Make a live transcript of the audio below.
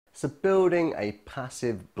So building a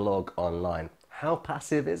passive blog online. How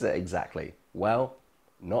passive is it exactly? Well,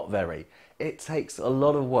 not very. It takes a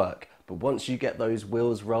lot of work, but once you get those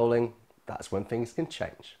wheels rolling, that's when things can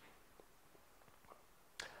change.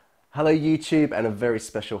 Hello YouTube, and a very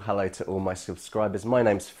special hello to all my subscribers. My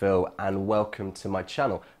name's Phil and welcome to my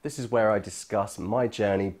channel. This is where I discuss my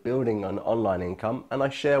journey building an online income, and I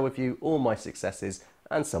share with you all my successes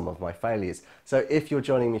and some of my failures. So if you're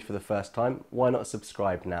joining me for the first time, why not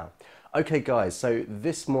subscribe now? Okay guys, so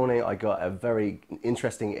this morning I got a very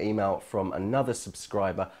interesting email from another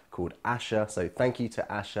subscriber called Asha. So thank you to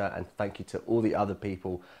Asha, and thank you to all the other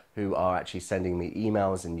people who are actually sending me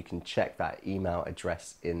emails, and you can check that email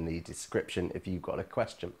address in the description if you've got a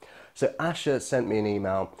question. So Asha sent me an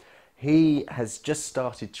email. He has just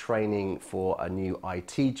started training for a new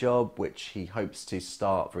IT job, which he hopes to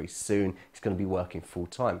start very soon. He's going to be working full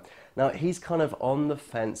time. Now, he's kind of on the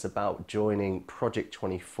fence about joining Project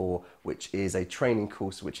 24, which is a training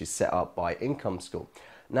course which is set up by Income School.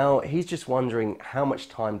 Now, he's just wondering how much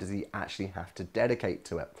time does he actually have to dedicate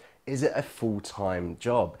to it? Is it a full-time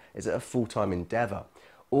job? Is it a full-time endeavor?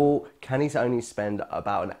 Or can he only spend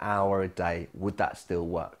about an hour a day? Would that still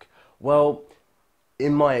work? Well,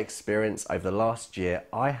 in my experience over the last year,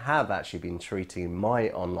 I have actually been treating my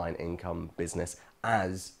online income business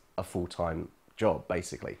as a full-time job,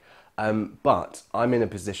 basically. But I'm in a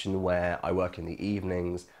position where I work in the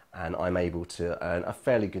evenings and I'm able to earn a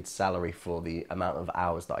fairly good salary for the amount of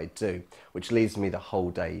hours that I do, which leaves me the whole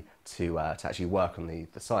day to actually work on the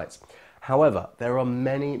sites. However, there are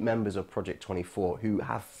many members of Project 24 who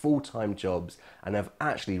have full-time jobs and have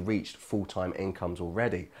actually reached full-time incomes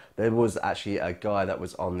already. There was actually a guy that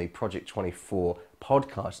was on the Project 24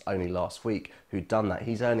 podcast only last week who'd done that.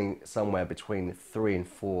 He's earning somewhere between $3,000 and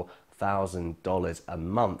 $4,000 a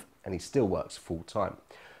month, and he still works full-time.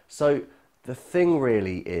 So the thing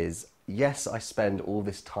really is, yes, I spend all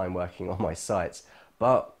this time working on my sites,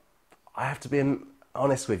 but I have to be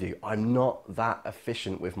honest with you, I'm not that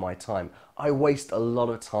efficient with my time. I waste a lot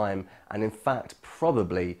of time, and in fact,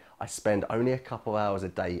 probably I spend only a couple of hours a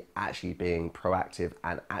day actually being proactive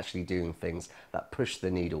and actually doing things that push the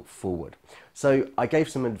needle forward. So I gave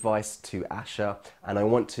some advice to Asha, and I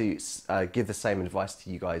want to give the same advice to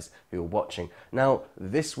you guys who are watching. Now,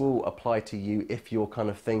 this will apply to you if you're kind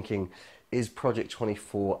of thinking, is Project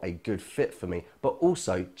 24 a good fit for me? But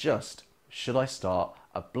also just, should I start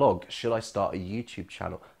a blog? Should I start a YouTube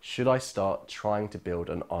channel? Should I start trying to build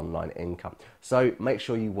an online income? So make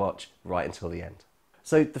sure you watch right until the end.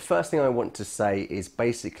 So the first thing I want to say is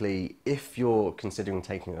basically, if you're considering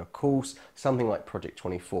taking a course, something like Project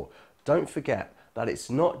 24, don't forget that it's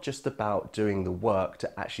not just about doing the work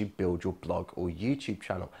to actually build your blog or YouTube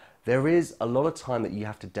channel. There is a lot of time that you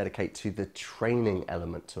have to dedicate to the training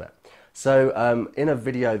element to it. So in a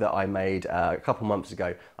video that I made a couple months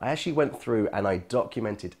ago, I actually went through and I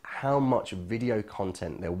documented how much video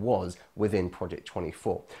content there was within Project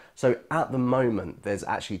 24. So at the moment, there's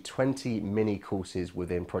actually 20 mini courses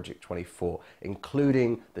within Project 24,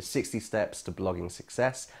 including the 60 steps to blogging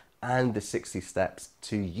success and the 60 steps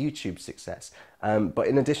to YouTube success. But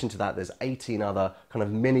in addition to that, there's 18 other kind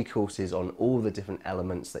of mini courses on all the different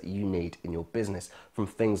elements that you need in your business, from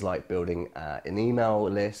things like building an email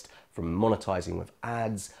list, from monetizing with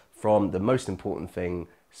ads, from the most important thing,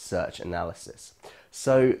 search analysis.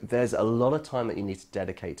 So there's a lot of time that you need to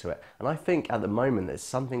dedicate to it. And I think at the moment, there's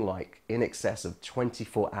something like in excess of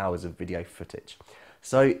 24 hours of video footage.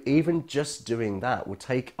 So even just doing that will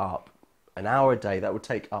take up an hour a day. That would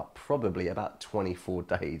take up probably about 24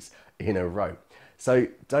 days in a row. So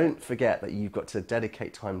don't forget that you've got to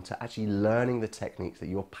dedicate time to actually learning the techniques that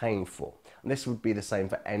you're paying for. And this would be the same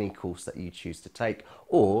for any course that you choose to take,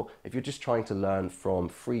 or if you're just trying to learn from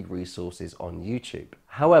free resources on YouTube.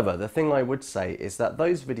 However, the thing I would say is that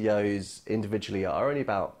those videos individually are only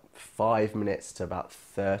about 5 minutes to about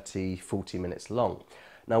 30, 40 minutes long.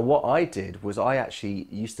 Now, what I did was I actually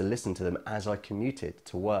used to listen to them as I commuted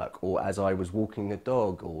to work, or as I was walking the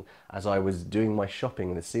dog, or as I was doing my shopping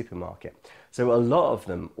in the supermarket. So a lot of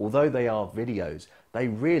them, although they are videos, they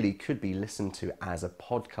really could be listened to as a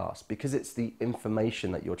podcast because it's the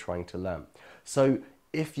information that you're trying to learn. So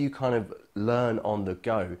if you kind of learn on the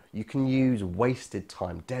go, you can use wasted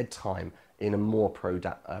time, dead time, in a more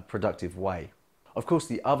productive way. Of course,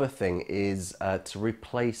 the other thing is to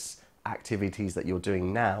replace activities that you're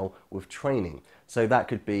doing now with training. So that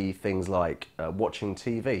could be things like watching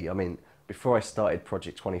TV. I mean, before I started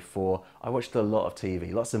Project 24, I watched a lot of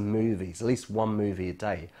TV, lots of movies, at least one movie a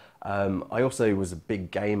day. I also was a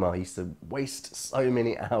big gamer. I used to waste so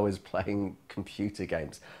many hours playing computer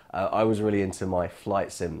games. I was really into my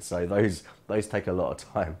flight sims, so those take a lot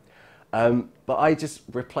of time. But I just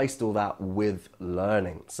replaced all that with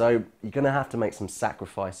learning. So you're going to have to make some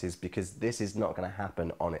sacrifices because this is not going to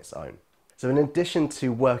happen on its own. So in addition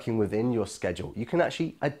to working within your schedule, you can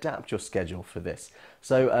actually adapt your schedule for this.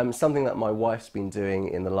 So something that my wife's been doing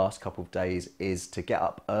in the last couple of days is to get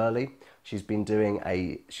up early. She's going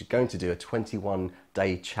to do a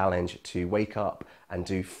 21-day challenge to wake up and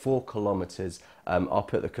do 4 kilometers. I'll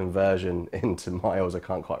put the conversion into miles. I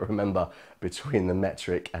can't quite remember between the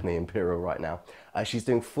metric and the imperial right now. She's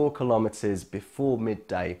doing 4 kilometers before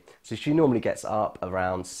midday. So she normally gets up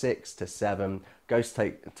around 6 to 7, goes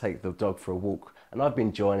take the dog for a walk. And I've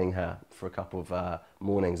been joining her for a couple of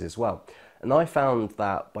mornings as well. And I found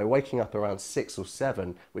that by waking up around 6 or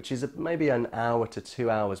 7, which is maybe an hour to 2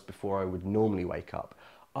 hours before I would normally wake up,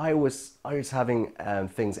 I was having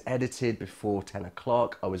things edited before 10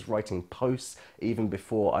 o'clock. I was writing posts even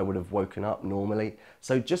before I would have woken up normally.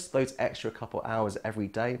 So just those extra couple hours every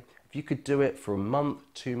day, if you could do it for a month,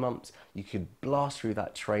 2 months, you could blast through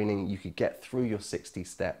that training, you could get through your 60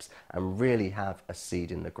 steps and really have a seed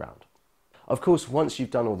in the ground. Of course, once you've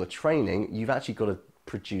done all the training, you've actually got to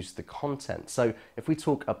produce the content. So if we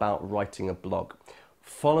talk about writing a blog,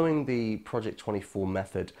 following the Project 24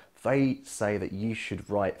 method, they say that you should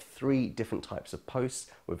write 3 different types of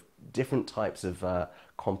posts with different types of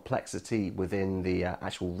complexity within the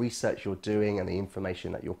actual research you're doing and the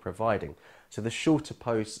information that you're providing. So the shorter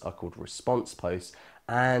posts are called response posts,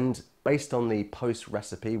 and based on the post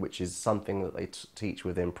recipe, which is something that they teach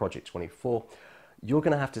within Project 24, you're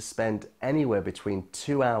going to have to spend anywhere between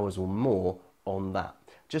 2 hours or more on that,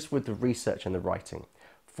 just with the research and the writing.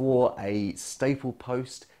 For a staple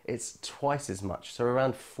post, it's twice as much, so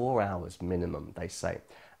around 4 hours minimum, they say.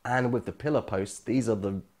 And with the pillar posts, these are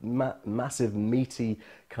the massive, meaty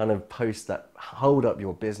kind of posts that hold up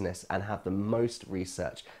your business and have the most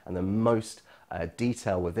research and the most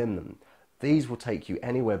detail within them. These will take you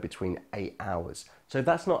anywhere between 8 hours. So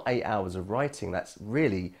that's not 8 hours of writing, that's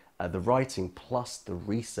really the writing plus the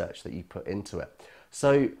research that you put into it.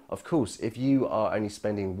 So, of course, if you are only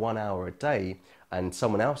spending 1 hour a day and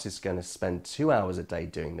someone else is going to spend 2 hours a day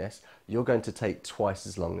doing this, you're going to take twice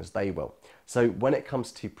as long as they will. So when it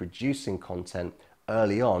comes to producing content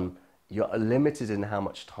early on, you're limited in how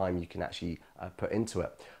much time you can actually put into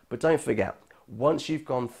it. But don't forget, once you've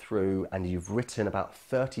gone through and you've written about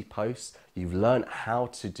 30 posts, you've learned how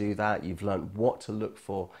to do that, you've learned what to look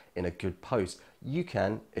for in a good post, you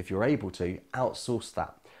can, if you're able to, outsource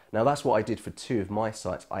that. Now that's what I did for 2 of my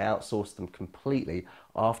sites. I outsourced them completely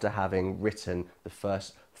after having written the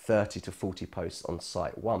first 30 to 40 posts on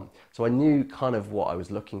site 1. So I knew kind of what I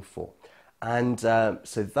was looking for. And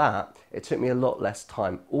so that, it took me a lot less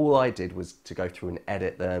time. All I did was to go through and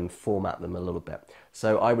edit them, format them a little bit.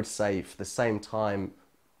 So I would say for the same time,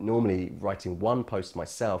 normally writing 1 post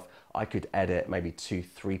myself, I could edit maybe 2,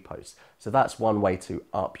 3 posts. So that's one way to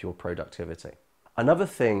up your productivity. Another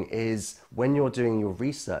thing is when you're doing your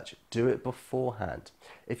research, do it beforehand.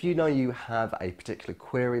 If you know you have a particular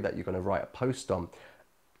query that you're going to write a post on,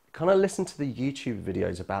 kind of listen to the YouTube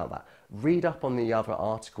videos about that. Read up on the other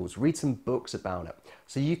articles, read some books about it.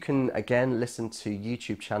 So you can, again, listen to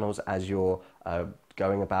YouTube channels as you're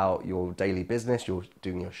going about your daily business, you're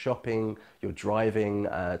doing your shopping, you're driving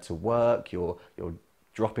to work, you're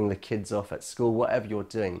dropping the kids off at school, whatever you're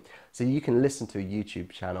doing. So you can listen to a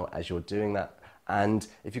YouTube channel as you're doing that. And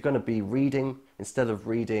if you're going to be reading, instead of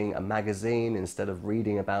reading a magazine, instead of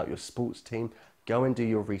reading about your sports team, go and do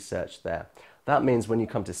your research there. That means when you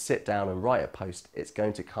come to sit down and write a post, it's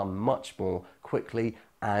going to come much more quickly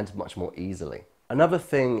and much more easily. Another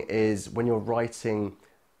thing is when you're writing,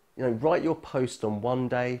 write your post on one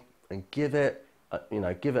day and give it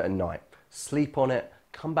a night. Sleep on it,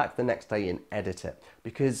 come back the next day and edit it,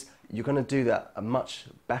 because you're going to do that much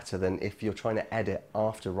better than if you're trying to edit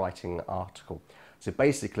after writing an article. So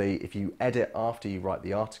basically, if you edit after you write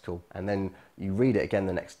the article and then you read it again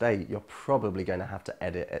the next day, you're probably going to have to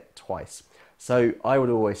edit it twice. So I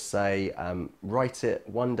would always say write it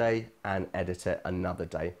one day and edit it another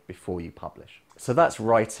day before you publish. So that's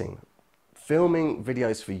writing. Filming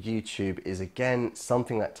videos for YouTube is, again,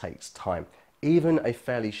 something that takes time. Even a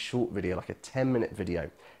fairly short video, like a 10-minute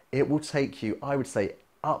video, it will take you, I would say,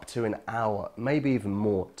 up to an hour, maybe even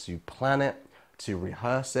more, to plan it, to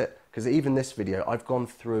rehearse it. Because even this video, I've gone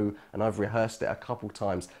through and I've rehearsed it a couple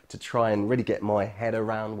times to try and really get my head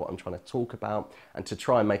around what I'm trying to talk about and to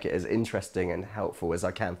try and make it as interesting and helpful as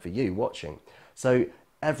I can for you watching. So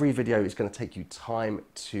every video is going to take you time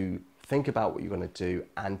to think about what you're going to do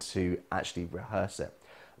and to actually rehearse it.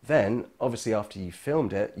 Then, obviously, after you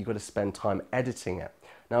filmed it, you've got to spend time editing it.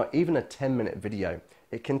 Now, even a 10-minute video,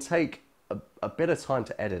 it can take a bit of time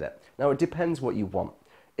to edit it. Now it depends what you want.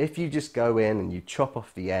 If you just go in and you chop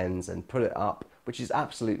off the ends and put it up, which is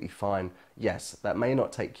absolutely fine, yes, that may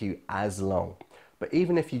not take you as long. But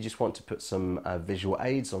even if you just want to put some visual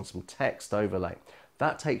aids on, some text overlay,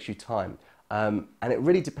 that takes you time. And it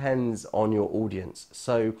really depends on your audience.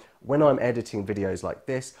 So when I'm editing videos like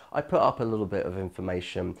this, I put up a little bit of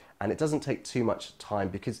information and it doesn't take too much time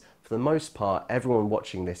because for the most part, everyone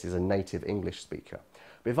watching this is a native English speaker.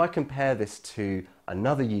 But if I compare this to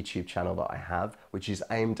another YouTube channel that I have, which is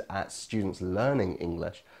aimed at students learning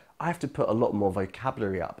English, I have to put a lot more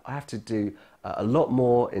vocabulary up. I have to do a lot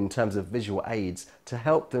more in terms of visual aids to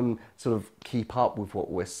help them sort of keep up with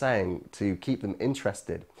what we're saying, to keep them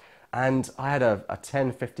interested. And I had a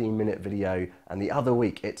 10-15 minute video, and the other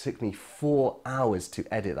week it took me 4 hours to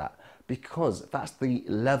edit that because that's the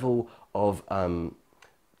level of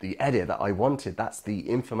the edit that I wanted. That's the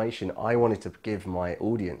information I wanted to give my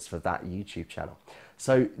audience for that YouTube channel.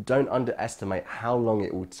 So don't underestimate how long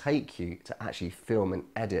it will take you to actually film and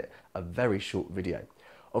edit a very short video.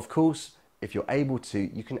 Of course, if you're able to,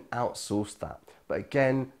 you can outsource that. But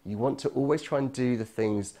again, you want to always try and do the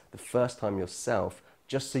things the first time yourself,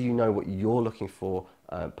 just so you know what you're looking for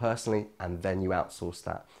personally, and then you outsource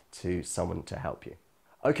that to someone to help you.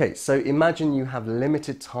 Okay, so imagine you have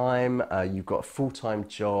limited time, you've got a full-time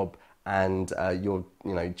job, and you're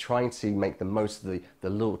trying to make the most of the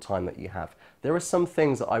little time that you have. There are some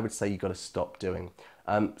things that I would say you've got to stop doing.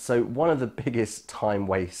 So one of the biggest time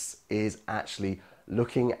wastes is actually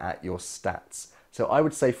looking at your stats. So I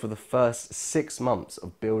would say for the first 6 months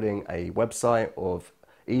of building a website or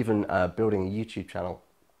even building a YouTube channel,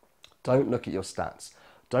 don't look at your stats.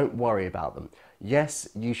 Don't worry about them. Yes,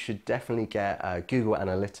 you should definitely get Google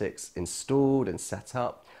Analytics installed and set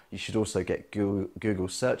up. You should also get Google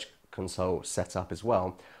Search Console set up as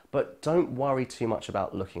well. But don't worry too much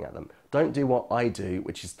about looking at them. Don't do what I do,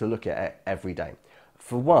 which is to look at it every day.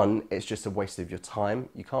 For one, it's just a waste of your time.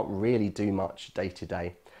 You can't really do much day to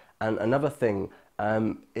day. And another thing,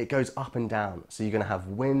 it goes up and down. So you're going to have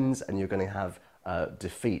wins and you're going to have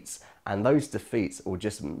defeats. And those defeats will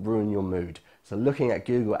just ruin your mood. So looking at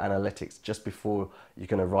Google Analytics just before you're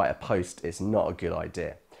going to write a post is not a good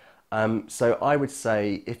idea. So I would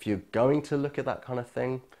say if you're going to look at that kind of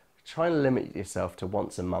thing, try and limit yourself to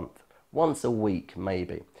once a month, once a week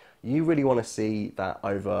maybe. You really want to see that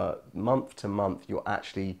over month to month you're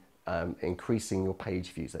actually increasing your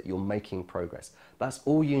page views, that you're making progress. That's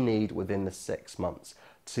all you need within the 6 months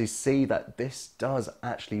to see that this does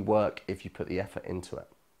actually work if you put the effort into it.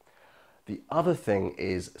 The other thing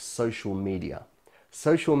is social media.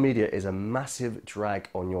 Social media is a massive drag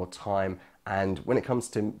on your time, and when it comes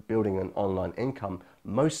to building an online income,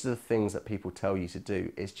 most of the things that people tell you to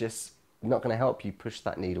do is just not going to help you push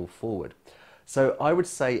that needle forward. So I would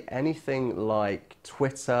say anything like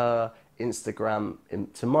Twitter, Instagram,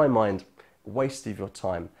 to my mind, waste of your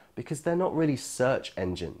time because they're not really search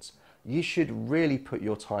engines. You should really put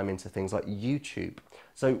your time into things like YouTube.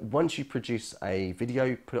 So once you produce a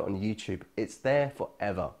video, put it on YouTube, it's there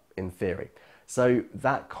forever in theory. So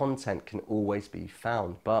that content can always be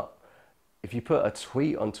found. But if you put a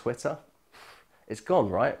tweet on Twitter, it's gone,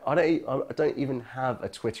 right? I don't even have a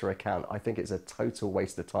Twitter account. I think it's a total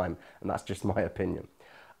waste of time, and that's just my opinion.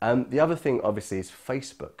 The other thing, obviously, is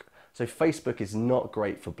Facebook. So Facebook is not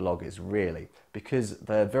great for bloggers, really, because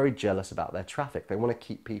they're very jealous about their traffic. They want to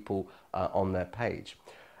keep people on their page.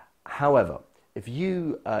 However, if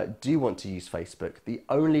you do want to use Facebook, the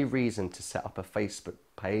only reason to set up a Facebook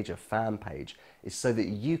page, a fan page, is so that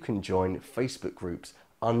you can join Facebook groups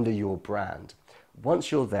under your brand.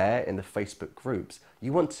 Once you're there in the Facebook groups,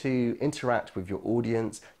 you want to interact with your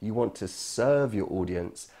audience, you want to serve your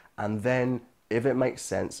audience, and then, if it makes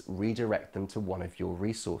sense, redirect them to one of your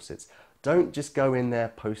resources. Don't just go in there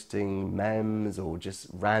posting memes or just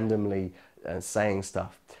randomly saying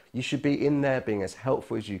stuff. You should be in there being as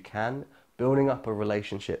helpful as you can, building up a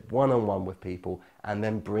relationship one-on-one with people, and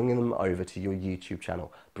then bringing them over to your YouTube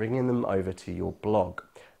channel, bringing them over to your blog.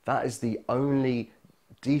 That is the only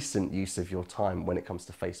decent use of your time when it comes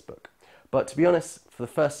to Facebook. But to be honest, for the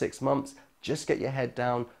first 6 months, just get your head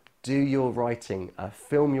down, do your writing,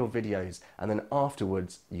 film your videos, and then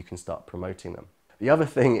afterwards you can start promoting them. The other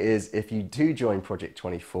thing is, if you do join Project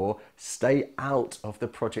 24, stay out of the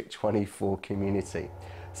Project 24 community.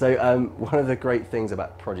 So one of the great things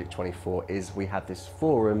about Project 24 is we have this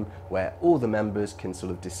forum where all the members can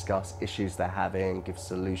sort of discuss issues they're having, give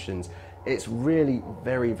solutions. It's really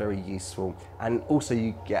very, very useful. And also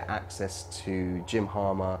you get access to Jim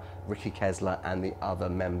Harmer, Ricky Kessler, and the other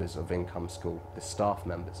members of Income School, the staff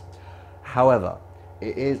members. However,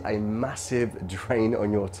 it is a massive drain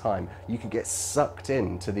on your time. You can get sucked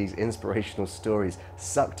into these inspirational stories,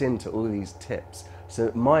 sucked into all these tips.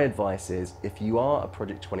 So my advice is, if you are a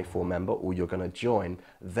Project 24 member or you're going to join,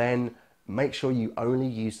 then make sure you only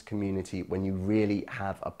use the community when you really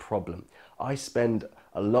have a problem. I spend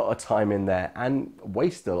a lot of time in there and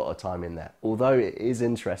waste a lot of time in there, although it is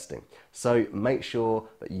interesting. So make sure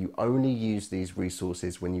that you only use these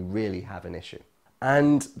resources when you really have an issue.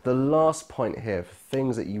 And the last point here, for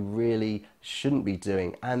things that you really shouldn't be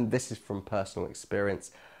doing, and this is from personal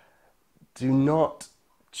experience, do not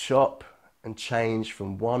chop and change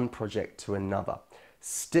from one project to another.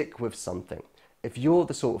 Stick with something. If you're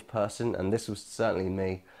the sort of person, and this was certainly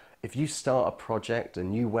me, if you start a project, a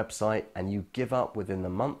new website, and you give up within the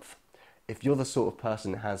month, if you're the sort of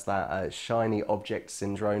person that has that shiny object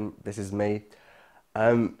syndrome, this is me,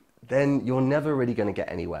 then you're never really going to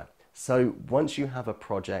get anywhere. So once you have a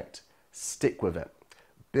project, stick with it.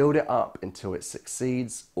 Build it up until it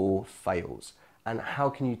succeeds or fails. And how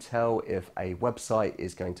can you tell if a website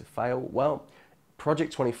is going to fail? Well,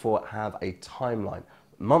 Project 24 have a timeline,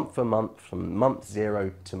 month for month, from month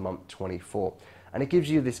 0 to month 24. And it gives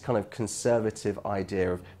you this kind of conservative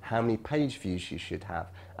idea of how many page views you should have,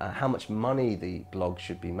 how much money the blog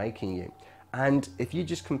should be making you. And if you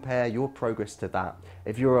just compare your progress to that,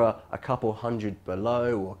 if you're a couple hundred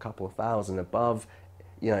below or a couple thousand above,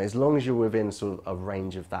 you know, as long as you're within sort of a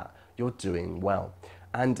range of that, you're doing well.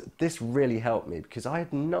 And this really helped me because I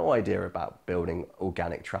had no idea about building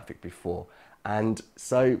organic traffic before. And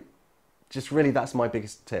so just really, that's my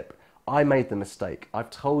biggest tip. I made the mistake. I've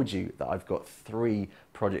told you that I've got 3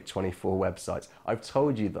 Project 24 websites. I've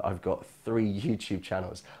told you that I've got 3 YouTube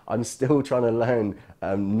channels. I'm still trying to learn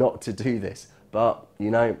not to do this, but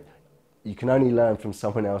you know, you can only learn from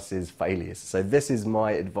someone else's failures. So this is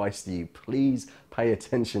my advice to you. Please pay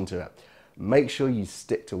attention to it. Make sure you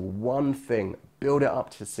stick to one thing, build it up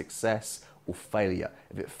to success or failure.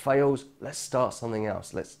 If it fails, let's start something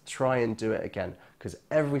else. Let's try and do it again, because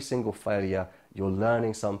every single failure, you're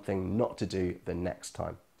learning something not to do the next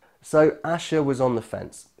time. So Asher was on the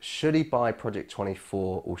fence. Should he buy Project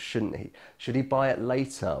 24 or shouldn't he? Should he buy it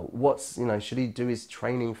later? Should he do his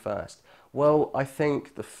training first? Well, I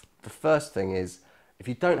think the first thing is, if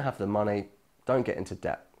you don't have the money, don't get into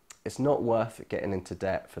debt. It's not worth getting into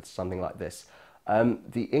debt for something like this.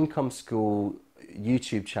 The Income School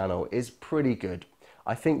YouTube channel is pretty good.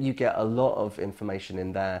 I think you get a lot of information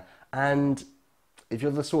in there, and if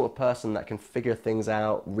you're the sort of person that can figure things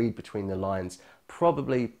out, read between the lines,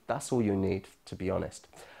 probably that's all you need, to be honest.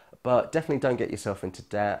 But definitely don't get yourself into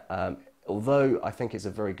debt. Although I think it's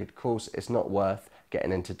a very good course, it's not worth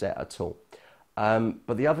getting into debt at all.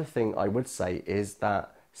 But the other thing I would say is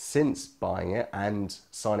that since buying it and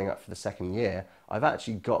signing up for the second year, I've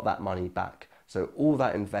actually got that money back. So all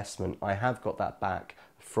that investment, I have got that back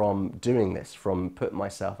from doing this, from putting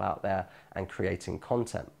myself out there and creating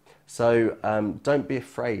content. So don't be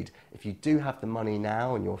afraid. If you do have the money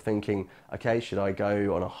now and you're thinking, okay, should I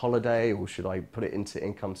go on a holiday or should I put it into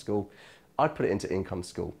Income School? I'd put it into Income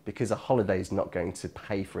School, because a holiday is not going to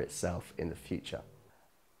pay for itself in the future.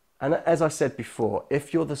 And as I said before,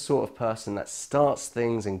 if you're the sort of person that starts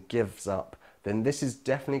things and gives up, then this is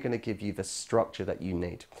definitely going to give you the structure that you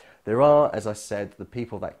need. There are, as I said, the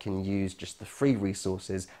people that can use just the free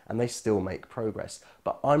resources and they still make progress.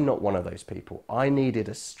 But I'm not one of those people. I needed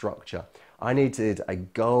a structure. I needed a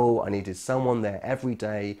goal. I needed someone there every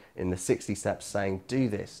day in the 60 steps saying, do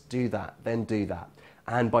this, do that, then do that.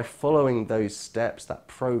 And by following those steps, that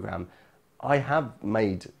program, I have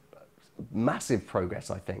made massive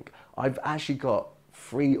progress, I think. I've actually got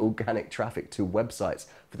free organic traffic to websites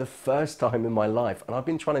for the first time in my life, and I've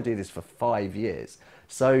been trying to do this for 5 years.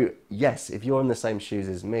 So yes, if you're in the same shoes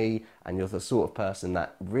as me and you're the sort of person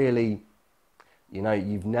that really,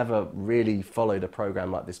 you've never really followed a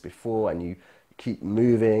program like this before and you keep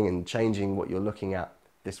moving and changing what you're looking at,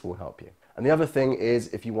 this will help you. And the other thing is,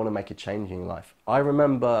 if you want to make a change in your life. I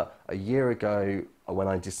remember a year ago when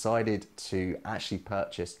I decided to actually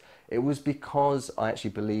purchase, it was because I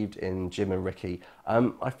actually believed in Jim and Ricky.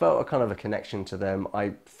 I felt a kind of a connection to them.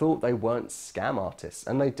 I thought they weren't scam artists,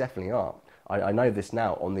 and they definitely are. I know this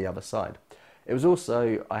now on the other side. It was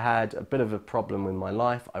also, I had a bit of a problem with my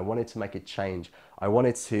life. I wanted to make a change. I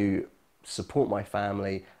wanted to support my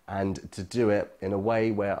family and to do it in a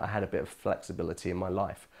way where I had a bit of flexibility in my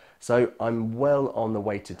life. So I'm well on the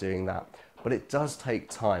way to doing that, but it does take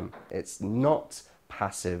time. It's not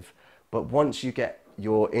passive, but once you get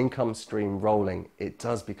your income stream rolling, it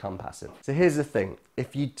does become passive. So here's the thing,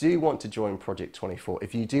 if you do want to join Project 24,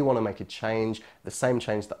 if you do want to make a change, the same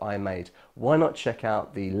change that I made, why not check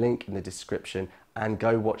out the link in the description and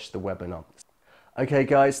go watch the webinar. Okay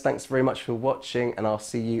guys, thanks very much for watching, and I'll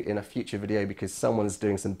see you in a future video because someone's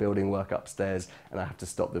doing some building work upstairs and I have to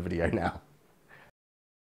stop the video now.